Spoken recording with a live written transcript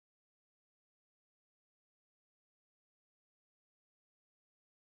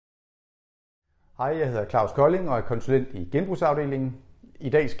Hej, jeg hedder Claus Kolding og er konsulent i genbrugsafdelingen. I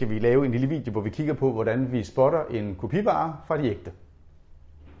dag skal vi lave en lille video, hvor vi kigger på, hvordan vi spotter en kopivare fra de ægte.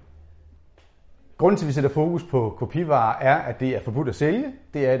 Grunden til, at vi sætter fokus på kopivarer, er, at det er forbudt at sælge.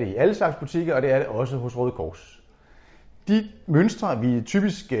 Det er det i alle slags butikker, og det er det også hos Røde Kors. De mønstre, vi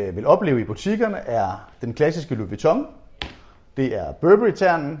typisk vil opleve i butikkerne, er den klassiske Louis Vuitton, det er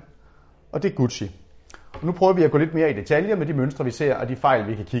Burberry-ternen, og det er Gucci. Og nu prøver vi at gå lidt mere i detaljer med de mønstre, vi ser, og de fejl,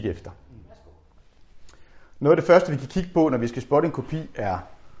 vi kan kigge efter. Noget af det første, vi kan kigge på, når vi skal spotte en kopi, er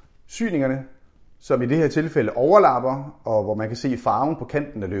syningerne, som i det her tilfælde overlapper, og hvor man kan se, at farven på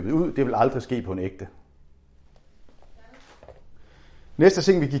kanten er løbet ud. Det vil aldrig ske på en ægte. Næste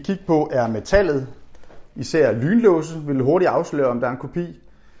ting, vi kan kigge på, er metallet. Især lynlåse vil hurtigt afsløre, om der er en kopi.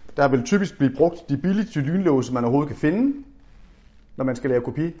 Der vil typisk blive brugt de billigste lynlåse, man overhovedet kan finde, når man skal lave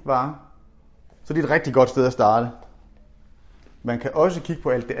kopivarer. Så det er et rigtig godt sted at starte. Man kan også kigge på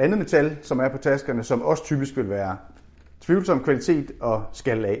alt det andet metal, som er på taskerne, som også typisk vil være tvivlsom kvalitet og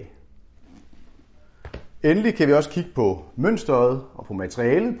skal af. Endelig kan vi også kigge på mønstret og på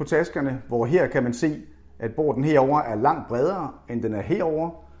materialet på taskerne, hvor her kan man se, at borden herover er langt bredere, end den er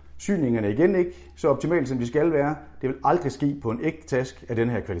herover. Syningerne igen ikke så optimalt, som de skal være. Det vil aldrig ske på en ægte task af den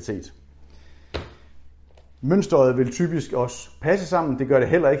her kvalitet. Mønstret vil typisk også passe sammen. Det gør det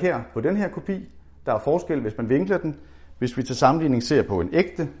heller ikke her på den her kopi. Der er forskel, hvis man vinkler den. Hvis vi til sammenligning ser på en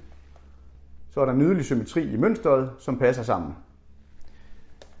ægte, så er der nydelig symmetri i mønstret, som passer sammen.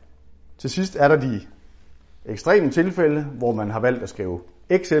 Til sidst er der de ekstreme tilfælde, hvor man har valgt at skrive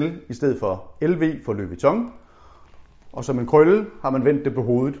XL i stedet for LV for Louis Vuitton, og som en krølle har man vendt det på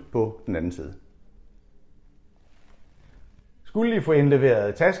hovedet på den anden side. Skulle I få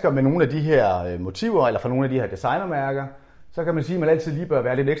indleveret tasker med nogle af de her motiver, eller fra nogle af de her designermærker, så kan man sige, at man altid lige bør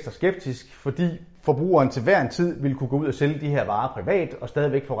være lidt ekstra skeptisk, fordi forbrugeren til hver en tid vil kunne gå ud og sælge de her varer privat og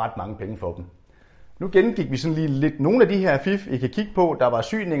stadigvæk få ret mange penge for dem. Nu gennemgik vi sådan lige lidt nogle af de her fif, I kan kigge på. Der var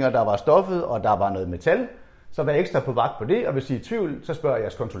syninger, der var stoffet, og der var noget metal. Så vær ekstra på vagt på det, og hvis I er i tvivl, så spørg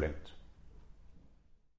jeres konsulent.